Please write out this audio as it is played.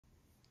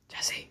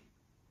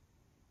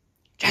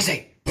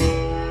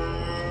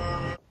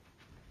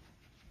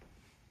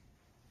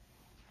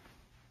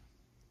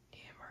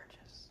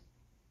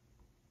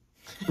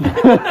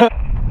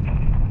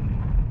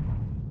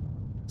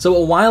So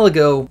a while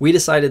ago, we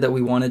decided that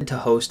we wanted to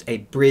host a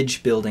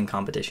bridge building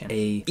competition,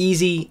 a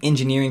easy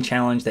engineering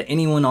challenge that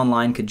anyone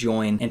online could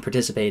join and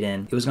participate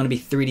in. It was going to be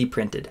 3D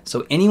printed.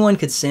 So anyone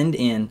could send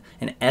in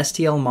an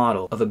STL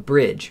model of a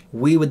bridge.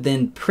 We would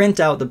then print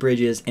out the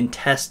bridges and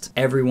test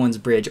everyone's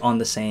bridge on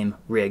the same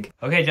rig.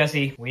 Okay,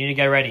 Jesse, we need to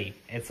get ready.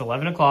 It's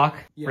 11 o'clock.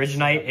 Yes, bridge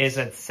night is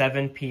at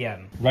 7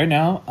 p.m. Right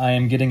now, I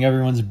am getting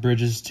everyone's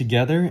bridges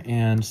together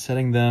and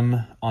setting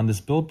them on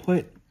this build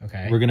plate.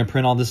 Okay. We're gonna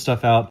print all this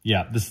stuff out.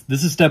 Yeah, this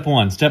is step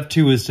one. Step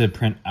two is to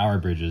print our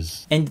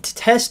bridges. And to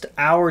test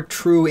our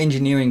true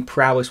engineering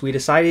prowess, we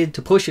decided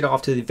to push it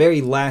off to the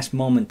very last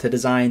moment to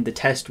design the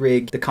test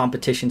rig, the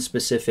competition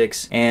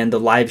specifics, and the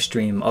live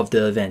stream of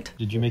the event.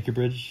 Did you make your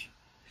bridge?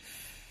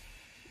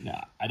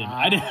 No, I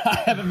didn't.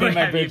 I haven't made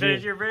my bridge. Have you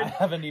finished your bridge? I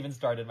haven't even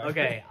started my bridge.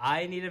 Okay,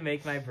 I need to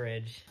make my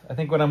bridge. I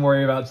think what I'm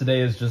worried about today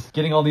is just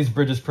getting all these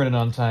bridges printed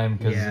on time.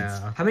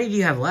 Yeah. How many do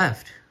you have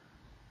left?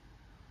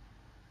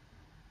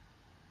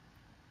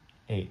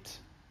 8.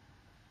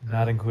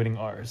 Not including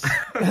ours.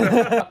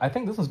 I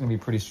think this one's gonna be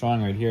pretty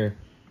strong right here.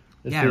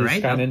 This is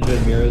right? Sky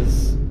Ninja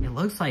Mira's. It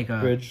looks like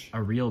a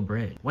real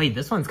bridge. Wait,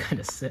 this one's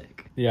kind of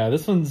sick. Yeah,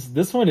 this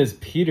one is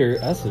Peter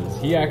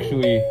S's. He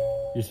actually,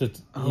 he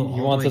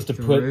wants us to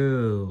put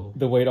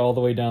the weight all the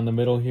way down the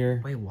middle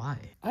here. Wait, why?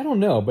 I don't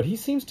know, but he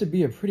seems to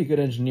be a pretty good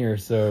engineer,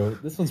 so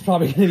this one's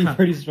probably gonna be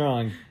pretty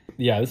strong.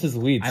 Yeah, this is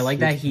Leeds. I like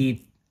that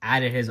he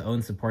added his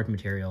own support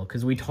material,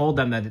 because we told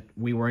them that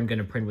we weren't going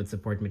to print with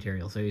support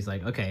material, so he's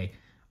like, okay,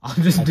 I'll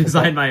just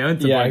design my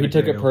own support material. Yeah, he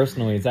took it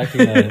personally. It's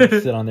actually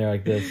gonna sit on there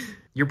like this.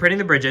 You're printing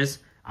the bridges.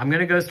 I'm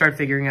gonna go start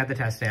figuring out the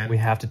test stand. We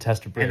have to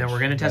test a bridge. And then we're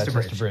gonna test a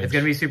bridge. It's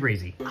gonna be super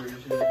easy.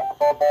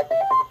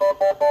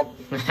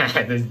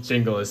 This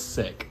jingle is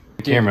sick.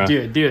 Camera.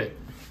 Do it.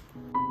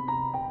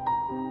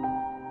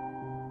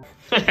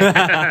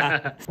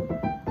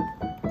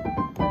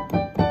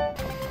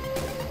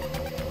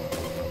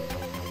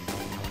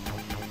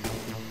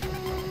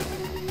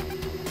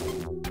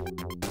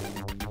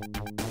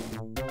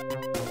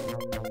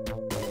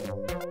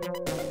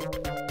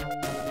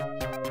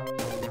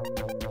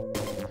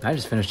 I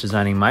just finished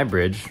designing my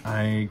bridge.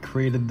 I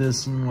created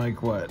this in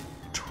like, what,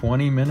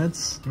 20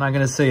 minutes? I'm not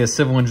gonna say a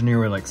civil engineer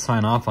would like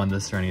sign off on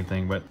this or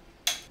anything, but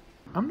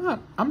I'm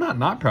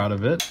not proud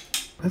of it.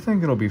 I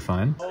think it'll be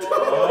fine.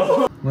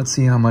 Let's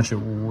see how much it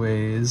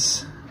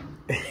weighs.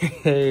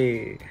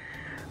 Hey,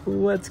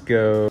 let's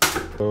go.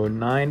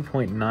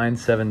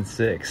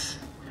 9.976.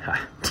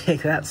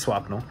 Take that,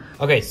 Swapnel.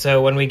 Okay,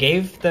 so when we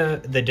gave the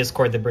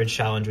Discord the bridge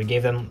challenge, we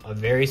gave them a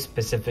very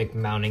specific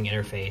mounting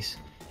interface,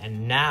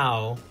 and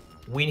now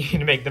we need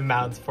to make the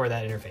mounts for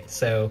that interface.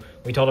 So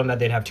we told them that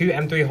they'd have 2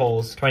 M3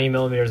 holes, 20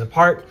 millimeters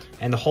apart,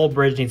 and the whole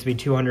bridge needs to be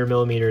 200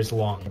 millimeters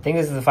long. I think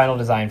this is the final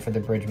design for the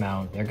bridge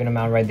mount. They're gonna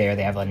mount right there.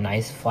 They have a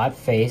nice flat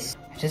face.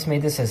 I just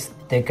made this as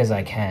thick as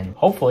I can.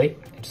 Hopefully,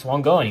 it just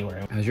won't go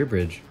anywhere. How's your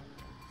bridge?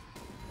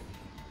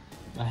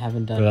 I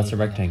haven't done Oh, that's a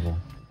rectangle.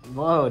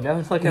 Whoa, no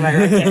one's looking at my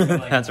rectangle.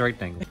 That's a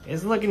rectangle.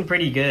 It's looking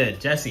pretty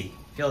good. Jesse,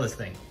 feel this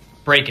thing.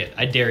 Break it,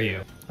 I dare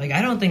you. Like,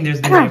 I don't think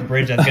there's gonna be a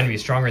bridge that's gonna be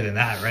stronger than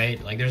that,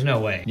 right? Like, there's no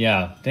way.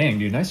 Yeah, dang,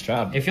 dude, nice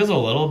job. It feels a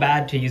little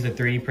bad to use a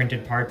 3D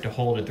printed part to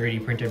hold a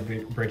 3D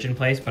printed bridge in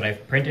place, but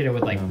I've printed it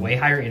with like way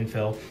higher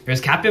infill.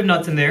 There's captive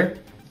nuts in there,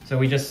 so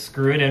we just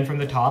screw it in from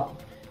the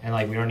top, and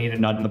like we don't need a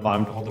nut in the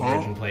bottom to hold the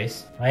bridge in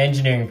place. My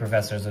engineering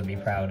professors would be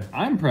proud.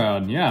 I'm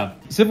proud, yeah.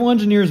 Civil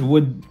engineers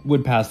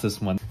would pass this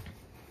one.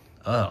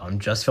 Oh, I'm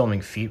just filming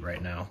feet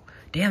right now.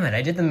 Damn it,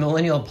 I did the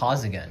millennial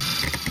pause again.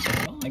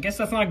 Well, I guess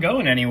that's not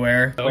going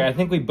anywhere. Wait, I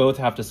think we both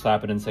have to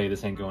slap it and say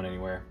this ain't going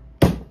anywhere.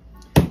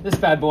 This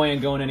bad boy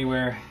ain't going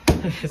anywhere.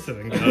 This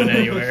isn't going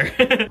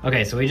anywhere.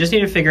 Okay, so we just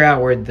need to figure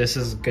out where this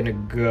is gonna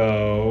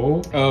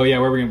go. Oh yeah,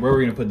 where are we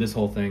gonna put this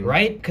whole thing?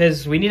 Right?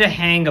 Because we need to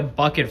hang a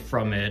bucket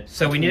from it.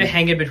 So we need to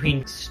hang it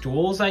between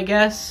stools, I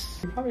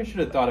guess. We probably should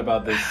have thought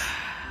about this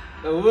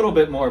a little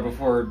bit more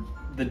before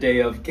the day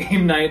of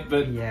game night,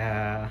 but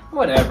yeah,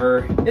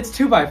 whatever. It's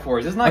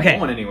 2x4s. It's not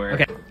going anywhere.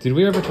 Okay. Did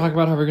we ever talk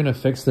about how we're gonna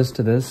fix this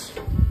to this?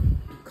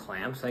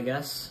 Clamps, I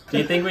guess. Do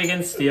you think we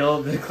can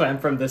steal the clamp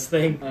from this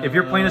thing? If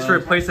your plan is to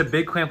replace a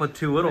big clamp with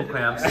 2 little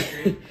clamps,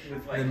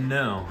 then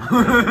no.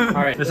 All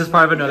right. This is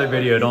part of another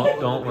video.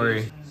 Don't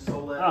worry.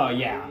 Oh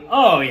yeah.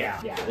 Oh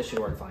yeah. Yeah, this should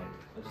work fine.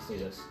 Let's just do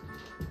this.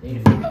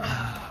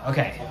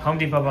 Okay, Home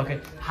Depot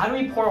bucket. How do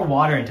we pour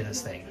water into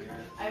this thing?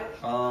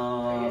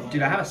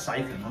 Dude, I have a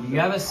siphon. You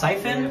have a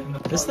siphon?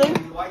 This thing?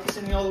 Why are you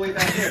sending me all the way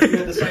back here? You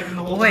had the siphon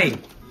the whole Wait.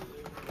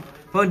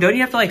 Well, don't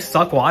you have to like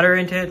suck water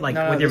into it, like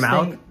with your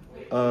mouth?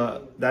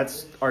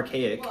 That's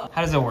archaic.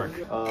 How does it work?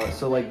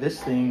 So like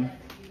this thing,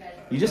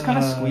 you just kind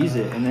of squeeze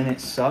it and then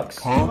it sucks.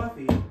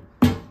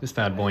 This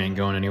bad boy ain't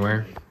going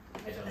anywhere.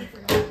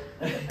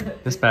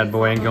 This bad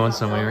boy ain't going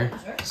somewhere.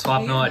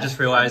 Swapnel, I just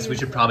realized we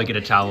should probably get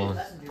a towel.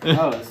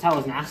 Oh, this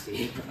towel's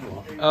nasty.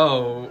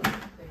 Oh.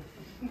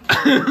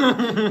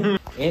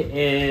 It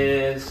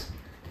is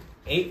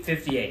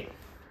 8:58.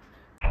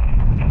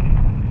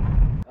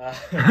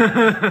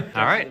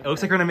 All right, it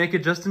looks like we're gonna make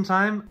it just in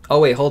time. Oh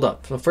wait, hold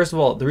up. So first of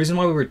all, the reason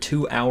why we were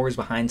 2 hours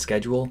behind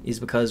schedule is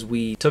because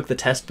we took the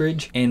test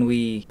bridge and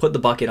we put the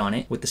bucket on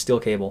it with the steel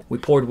cable. We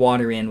poured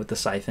water in with the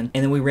siphon,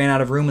 and then we ran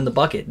out of room in the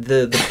bucket.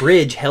 The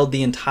bridge held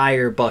the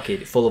entire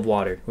bucket full of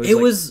water. It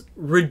was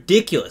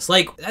ridiculous.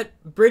 Like, that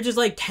bridge is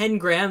like 10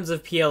 grams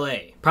of PLA.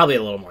 Probably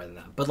a little more than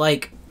that. But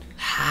like,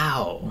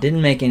 how?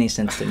 Didn't make any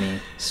sense to me.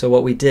 So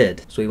what we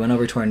did is we went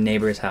over to our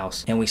neighbor's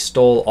house and we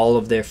stole all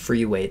of their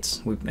free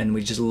weights. And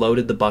we just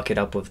loaded the bucket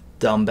up with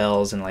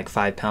dumbbells and like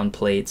 5-pound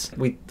plates.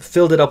 We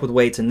filled it up with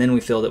weights and then we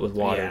filled it with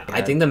water. Yeah,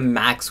 I think the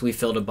max we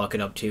filled a bucket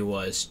up to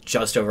was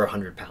just over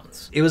 100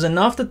 pounds. It was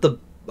enough that the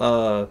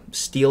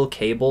steel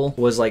cable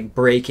was like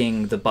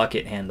breaking the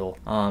bucket handle.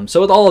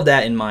 So with all of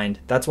that in mind,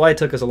 that's why it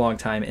took us a long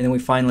time. And then we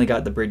finally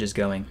got the bridges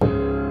going.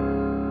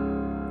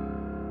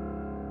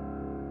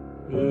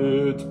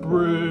 It's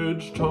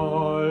bridge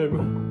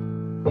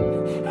time.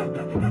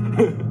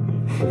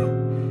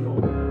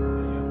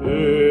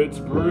 It's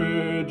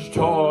bridge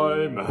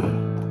time.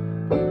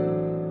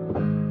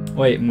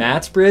 Wait,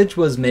 Matt's bridge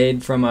was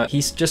made from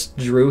he just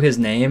drew his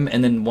name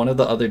and then one of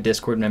the other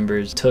Discord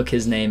members took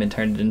his name and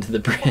turned it into the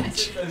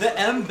bridge. The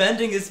M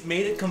bending has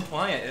made it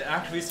compliant. It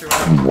actually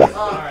survived.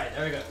 Alright,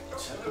 there we go.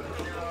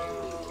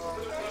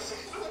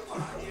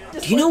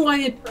 Do you know why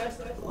it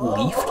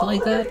leafed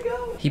like that?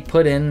 He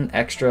put in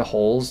extra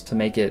holes to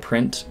make it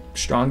print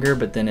stronger,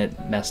 but then it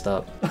messed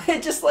up.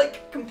 It just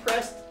like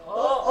compressed.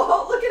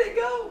 Oh, look at it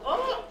go.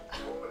 Oh,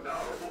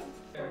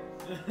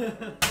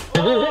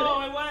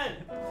 it went.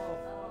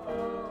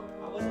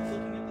 I wasn't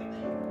looking at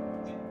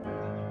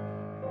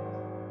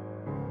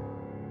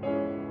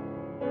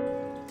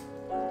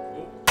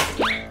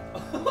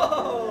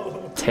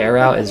like. Tear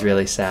out is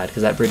really sad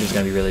because that bridge is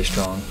going to be really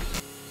strong.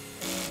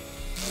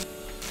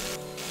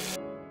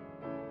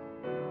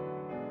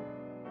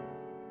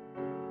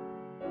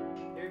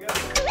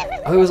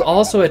 Oh, it was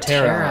also a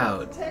tear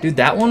out. Dude,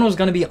 that one was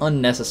going to be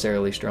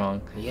unnecessarily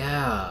strong.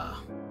 Yeah.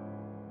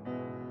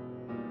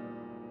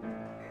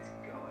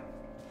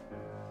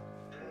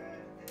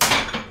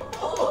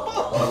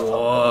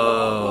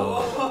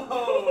 Whoa.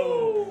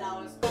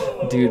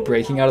 Dude,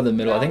 breaking out of the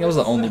middle. I think that was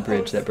the only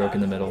bridge that broke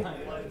in the middle.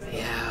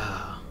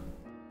 Yeah.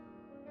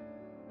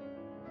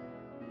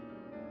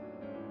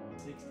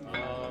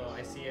 Oh,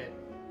 I see it.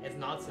 It's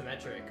not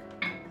symmetric.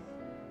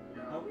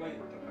 Oh, wait.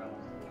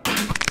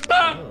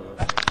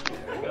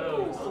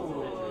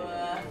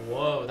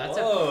 Whoa, that's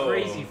a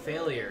crazy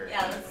failure.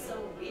 Yeah, that's so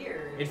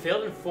weird. It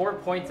failed in 4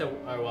 points.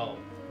 Well,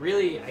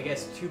 really, I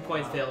guess 2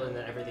 points failed and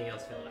then everything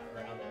else failed out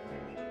right on that.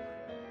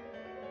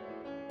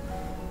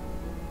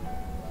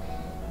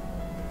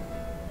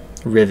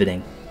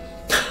 Riveting.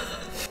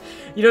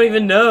 You don't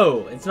even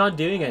know. It's not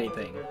doing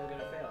anything.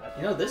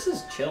 You know, this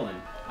is chilling.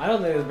 I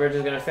don't think this bridge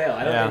is gonna fail.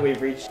 I don't think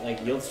we've reached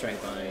like yield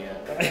strength on it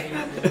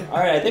yet. All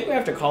right, I think we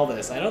have to call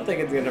this. I don't think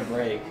it's gonna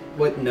break.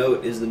 What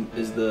note is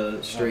the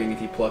string if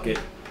you pluck it?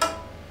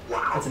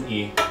 That's an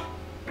E.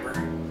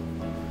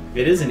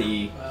 It is an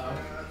E.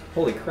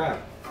 Holy crap.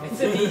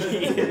 It's an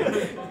E.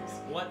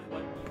 What?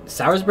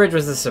 Sour's bridge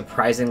was a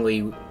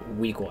surprisingly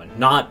weak one.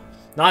 Not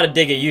a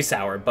dig at you,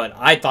 Sour, but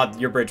I thought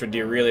your bridge would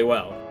do really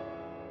well.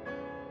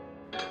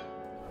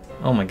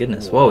 Oh my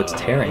goodness. Whoa, it's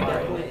tearing.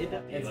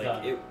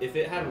 If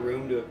it had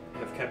room to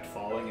have kept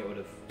falling, it would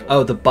have.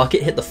 Oh, the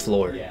bucket hit the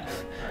floor. Yeah.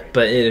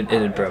 But it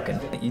had broken.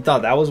 You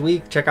thought that was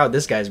weak? Check out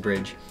this guy's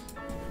bridge.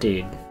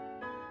 Dude.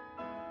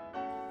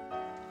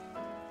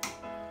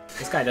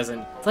 This guy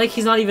doesn't... It's like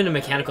he's not even a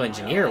mechanical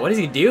engineer. What is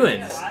he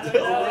doing? I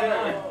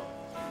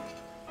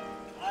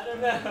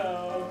don't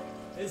know.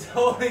 It's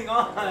holding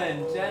on.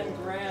 10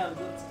 grams.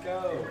 Let's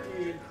go.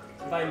 Dude,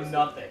 by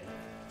nothing.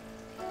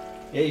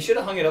 Yeah, you should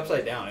have hung it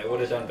upside down. It would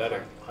have done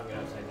better. Hung it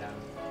upside down.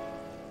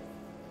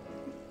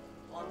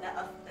 Well,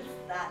 now, it's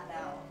that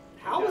now.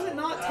 How is it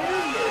not tearing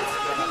it? It's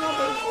hanging on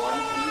those one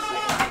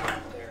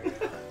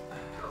pieces.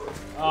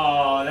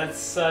 Oh, that's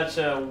such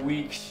a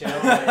weak show.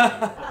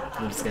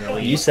 I'm just gonna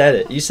leave. You said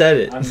it. You said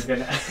it. I'm just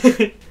gonna...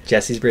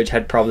 Jesse's bridge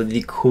had probably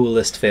the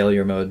coolest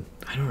failure mode.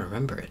 I don't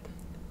remember it.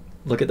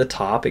 Look at the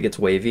top. It gets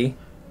wavy.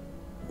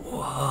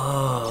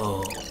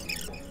 Whoa.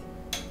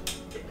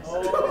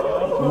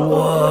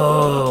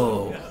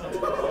 Whoa.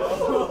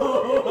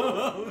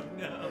 Oh,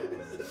 no.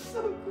 This is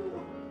so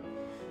cool.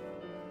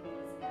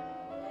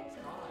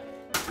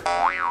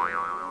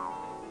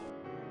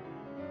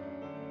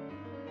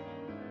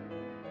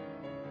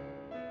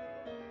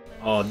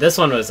 Oh, this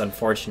one was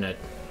unfortunate.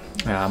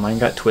 Yeah, mine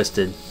got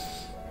twisted.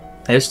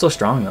 It was still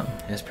strong though.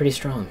 It was pretty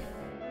strong.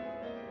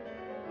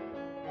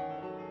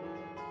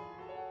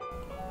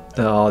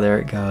 Oh, there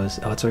it goes.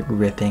 Oh, it's like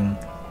ripping.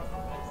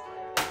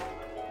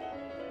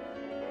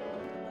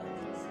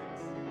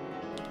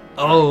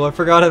 Oh, I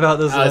forgot about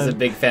this I was a one.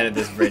 big fan of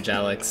this bridge,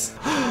 Alex.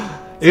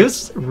 It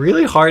was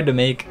really hard to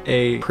make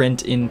a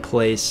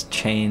print-in-place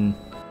chain.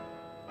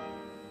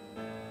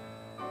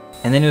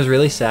 And then it was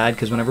really sad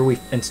because whenever we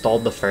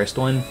installed the first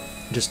one,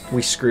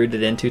 we screwed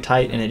it in too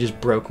tight and it just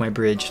broke my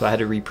bridge, so I had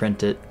to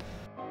reprint it.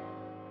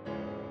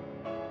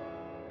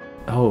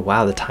 Oh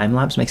wow, the time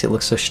lapse makes it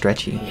look so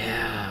stretchy.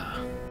 Yeah.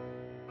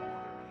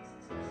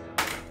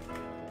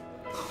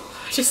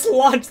 I just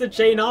launched the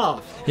chain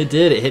off. It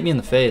did. It hit me in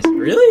the face.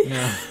 Really?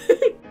 Yeah.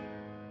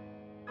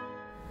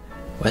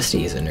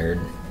 Westy is a nerd.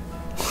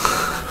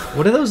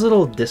 What do those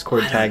little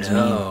Discord I don't tags mean?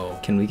 know.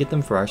 Can we get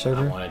them for our I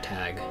server? want a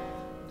tag.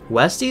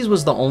 Westy's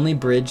was the only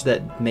bridge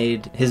that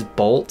made his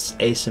bolts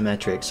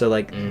asymmetric. So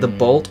like the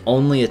bolt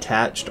only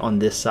attached on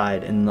this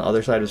side and the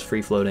other side was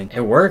free floating. It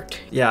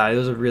worked. Yeah, it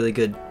was a really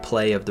good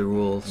play of the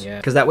rules. Yeah.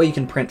 Because that way you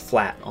can print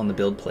flat on the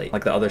build plate.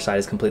 Like the other side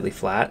is completely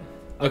flat.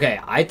 Okay,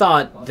 I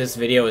thought this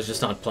video was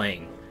just not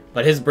playing.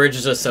 But his bridge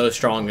is just so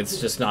strong,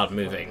 it's just not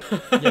moving.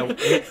 Yeah,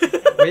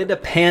 we had to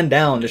pan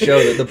down to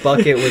show that the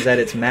bucket was at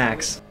its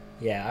max.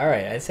 Yeah,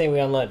 alright, I'd say we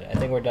unload it. I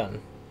think we're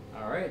done.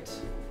 All right.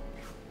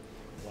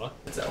 What?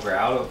 We're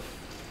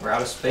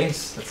out of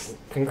space. That's...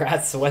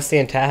 Congrats to Westy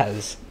and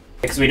Taz.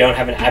 Because we don't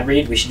have an ad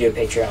read, we should do a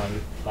Patreon.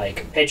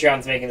 Like,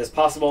 Patreon's making this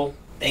possible.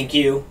 Thank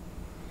you.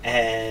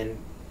 And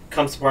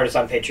come support us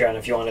on Patreon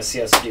if you want to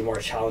see us do more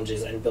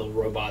challenges and build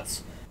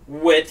robots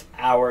with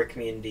our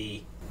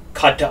community.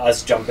 Cut to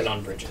us jumping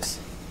on bridges.